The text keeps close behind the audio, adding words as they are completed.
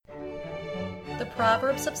The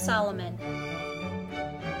Proverbs of Solomon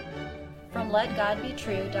from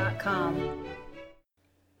LetGodBetrue.com.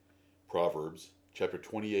 Proverbs chapter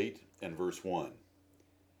 28 and verse 1.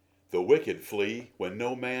 The wicked flee when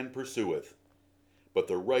no man pursueth, but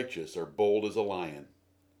the righteous are bold as a lion.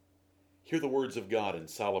 Hear the words of God in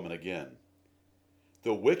Solomon again.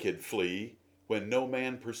 The wicked flee when no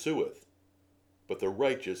man pursueth, but the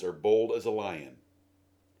righteous are bold as a lion.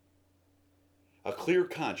 A clear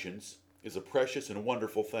conscience is a precious and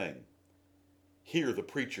wonderful thing. Hear the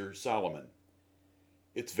preacher Solomon.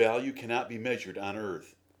 Its value cannot be measured on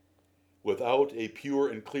earth. Without a pure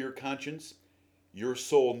and clear conscience, your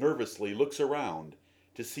soul nervously looks around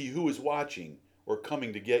to see who is watching or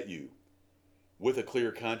coming to get you. With a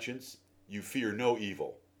clear conscience, you fear no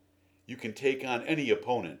evil. You can take on any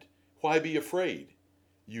opponent. Why be afraid?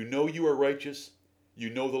 You know you are righteous.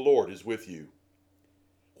 You know the Lord is with you.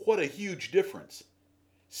 What a huge difference!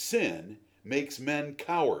 Sin makes men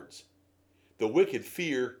cowards. The wicked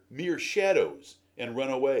fear mere shadows and run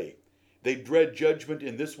away. They dread judgment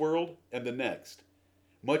in this world and the next,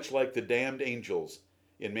 much like the damned angels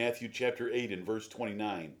in Matthew chapter 8 and verse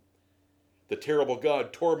 29. The terrible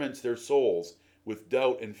God torments their souls with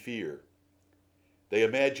doubt and fear. They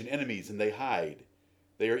imagine enemies and they hide.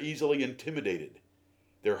 They are easily intimidated.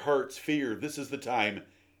 Their hearts fear this is the time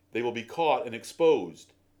they will be caught and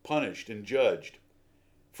exposed, punished and judged.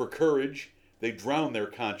 For courage, they drown their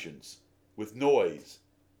conscience with noise,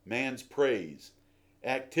 man's praise,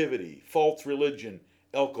 activity, false religion,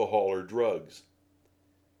 alcohol, or drugs.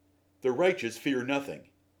 The righteous fear nothing.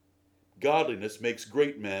 Godliness makes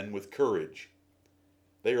great men with courage.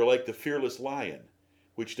 They are like the fearless lion,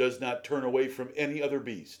 which does not turn away from any other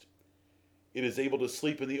beast. It is able to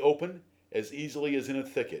sleep in the open as easily as in a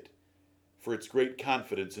thicket, for its great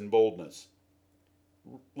confidence and boldness.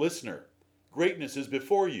 Listener, greatness is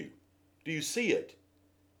before you. Do you see it?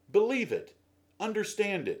 Believe it.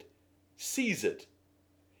 Understand it. Seize it.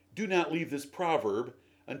 Do not leave this proverb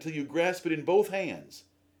until you grasp it in both hands,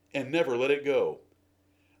 and never let it go.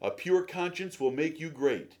 A pure conscience will make you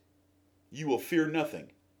great. You will fear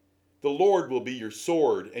nothing. The Lord will be your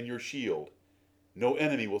sword and your shield. No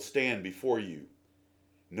enemy will stand before you.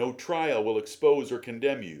 No trial will expose or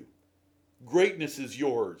condemn you. Greatness is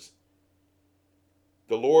yours.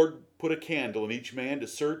 The Lord put a candle in each man to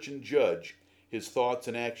search and judge his thoughts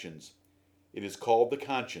and actions. It is called the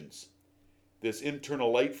conscience. This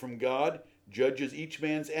internal light from God judges each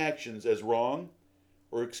man's actions as wrong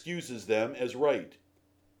or excuses them as right.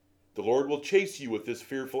 The Lord will chase you with this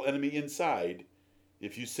fearful enemy inside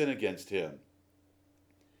if you sin against him.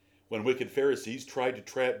 When wicked Pharisees tried to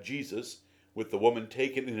trap Jesus with the woman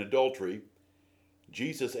taken in adultery,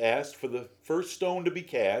 Jesus asked for the first stone to be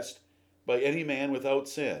cast by any man without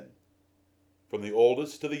sin. From the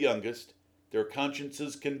oldest to the youngest, their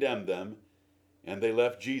consciences condemned them, and they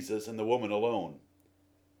left Jesus and the woman alone.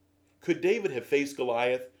 Could David have faced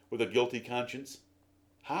Goliath with a guilty conscience?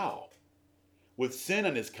 How? With sin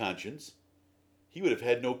on his conscience, he would have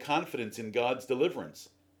had no confidence in God's deliverance,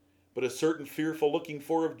 but a certain fearful looking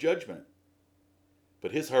for of judgment.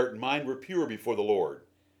 But his heart and mind were pure before the Lord.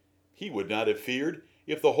 He would not have feared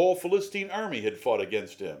if the whole Philistine army had fought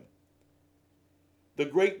against him. The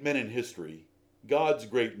great men in history, God's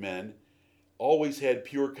great men, always had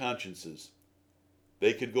pure consciences.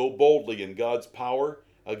 They could go boldly in God's power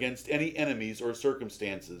against any enemies or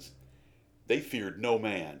circumstances. They feared no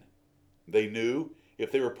man. They knew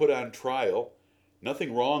if they were put on trial,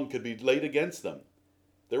 nothing wrong could be laid against them.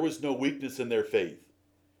 There was no weakness in their faith.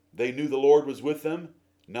 They knew the Lord was with them,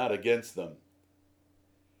 not against them.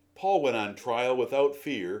 Paul went on trial without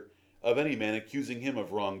fear of any man accusing him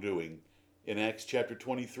of wrongdoing in Acts chapter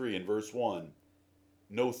 23 and verse 1.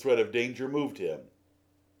 No threat of danger moved him.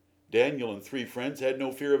 Daniel and 3 friends had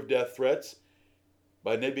no fear of death threats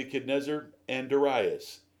by Nebuchadnezzar and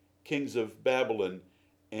Darius, kings of Babylon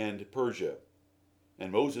and Persia.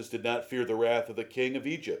 And Moses did not fear the wrath of the king of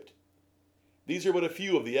Egypt. These are but a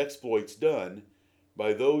few of the exploits done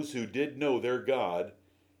by those who did know their God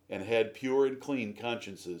and had pure and clean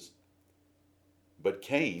consciences. But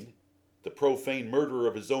Cain, the profane murderer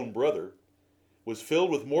of his own brother, was filled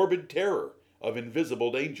with morbid terror of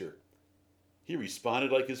invisible danger. He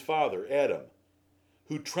responded like his father, Adam,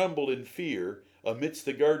 who trembled in fear amidst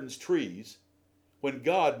the garden's trees when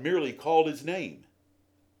God merely called his name.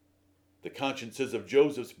 The consciences of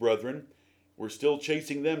Joseph's brethren were still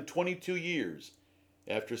chasing them 22 years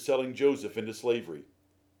after selling Joseph into slavery.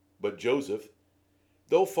 But Joseph,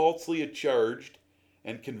 though falsely charged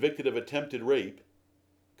and convicted of attempted rape,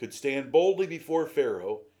 could stand boldly before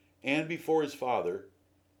Pharaoh and before his father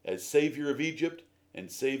as Savior of Egypt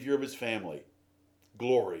and Savior of his family.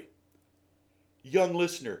 Glory. Young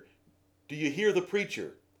listener, do you hear the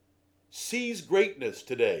preacher? Seize greatness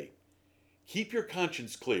today. Keep your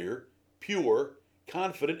conscience clear, pure,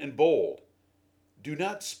 confident, and bold. Do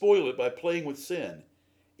not spoil it by playing with sin,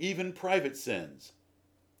 even private sins,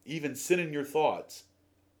 even sin in your thoughts.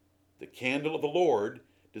 The candle of the Lord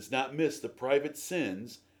does not miss the private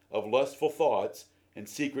sins of lustful thoughts and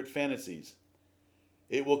secret fantasies.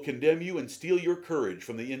 It will condemn you and steal your courage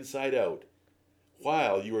from the inside out,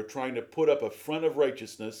 while you are trying to put up a front of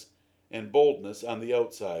righteousness and boldness on the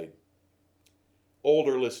outside.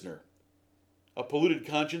 Older listener, a polluted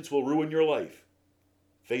conscience will ruin your life.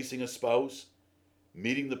 Facing a spouse,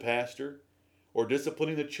 meeting the pastor, or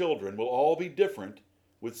disciplining the children will all be different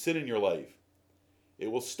with sin in your life.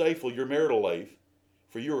 It will stifle your marital life,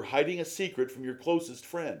 for you are hiding a secret from your closest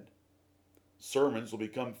friend. Sermons will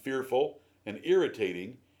become fearful and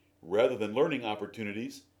irritating rather than learning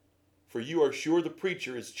opportunities, for you are sure the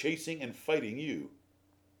preacher is chasing and fighting you.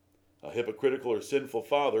 A hypocritical or sinful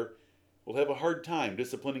father will have a hard time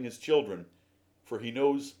disciplining his children, for he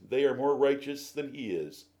knows they are more righteous than he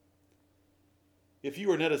is. If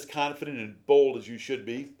you are not as confident and bold as you should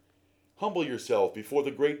be, humble yourself before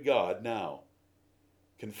the great God now.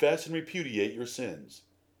 Confess and repudiate your sins.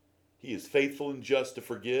 He is faithful and just to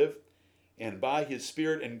forgive, and by his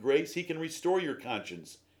Spirit and grace he can restore your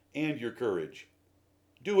conscience and your courage.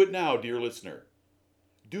 Do it now, dear listener.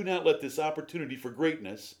 Do not let this opportunity for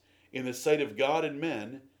greatness in the sight of God and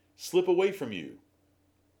men slip away from you.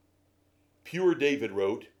 Pure David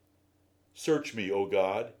wrote, "Search me, O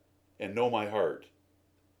God, and know my heart.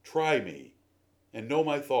 Try me, and know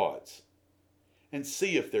my thoughts, and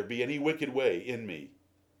see if there be any wicked way in me,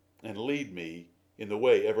 and lead me in the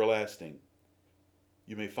way everlasting."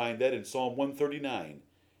 You may find that in Psalm 139,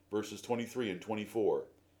 verses 23 and 24.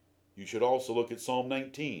 You should also look at Psalm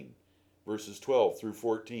 19, verses 12 through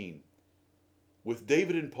 14. With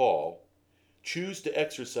David and Paul, choose to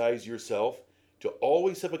exercise yourself to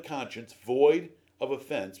always have a conscience void of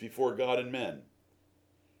offense before God and men.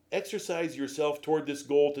 Exercise yourself toward this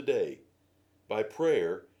goal today by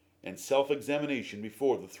prayer and self-examination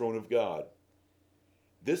before the throne of God.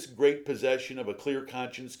 This great possession of a clear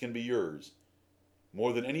conscience can be yours,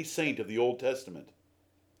 more than any saint of the Old Testament.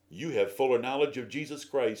 You have fuller knowledge of Jesus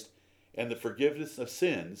Christ and the forgiveness of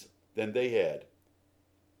sins than they had.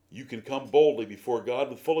 You can come boldly before God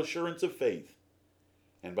with full assurance of faith,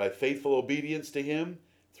 and by faithful obedience to him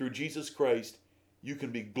through Jesus Christ, you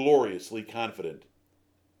can be gloriously confident.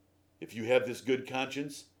 If you have this good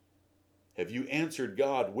conscience, have you answered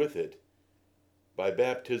God with it by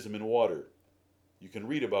baptism in water? You can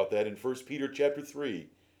read about that in 1 Peter chapter 3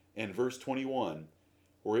 and verse 21,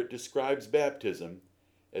 where it describes baptism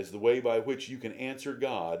as the way by which you can answer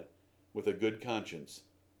God with a good conscience.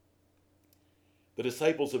 The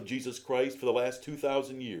disciples of Jesus Christ for the last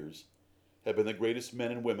 2,000 years have been the greatest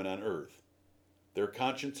men and women on earth. Their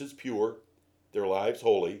consciences pure, their lives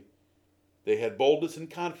holy. They had boldness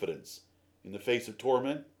and confidence in the face of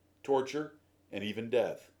torment, torture, and even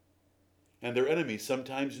death. And their enemies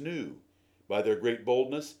sometimes knew, by their great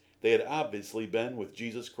boldness, they had obviously been with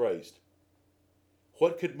Jesus Christ.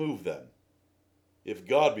 What could move them? If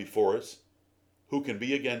God be for us, who can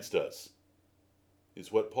be against us?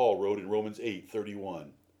 Is what Paul wrote in Romans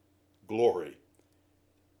 8:31. Glory.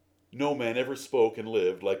 No man ever spoke and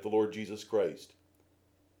lived like the Lord Jesus Christ.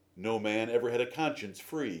 No man ever had a conscience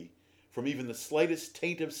free from even the slightest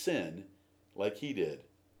taint of sin like he did.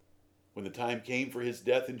 When the time came for his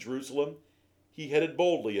death in Jerusalem, he headed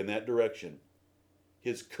boldly in that direction.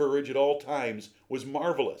 His courage at all times was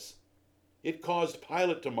marvelous. It caused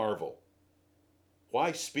Pilate to marvel.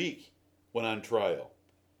 Why speak when on trial?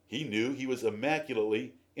 He knew he was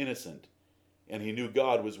immaculately innocent, and he knew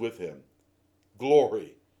God was with him.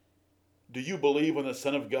 Glory! Do you believe on the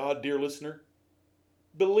Son of God, dear listener?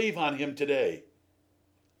 Believe on him today.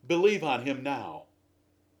 Believe on him now.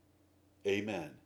 Amen.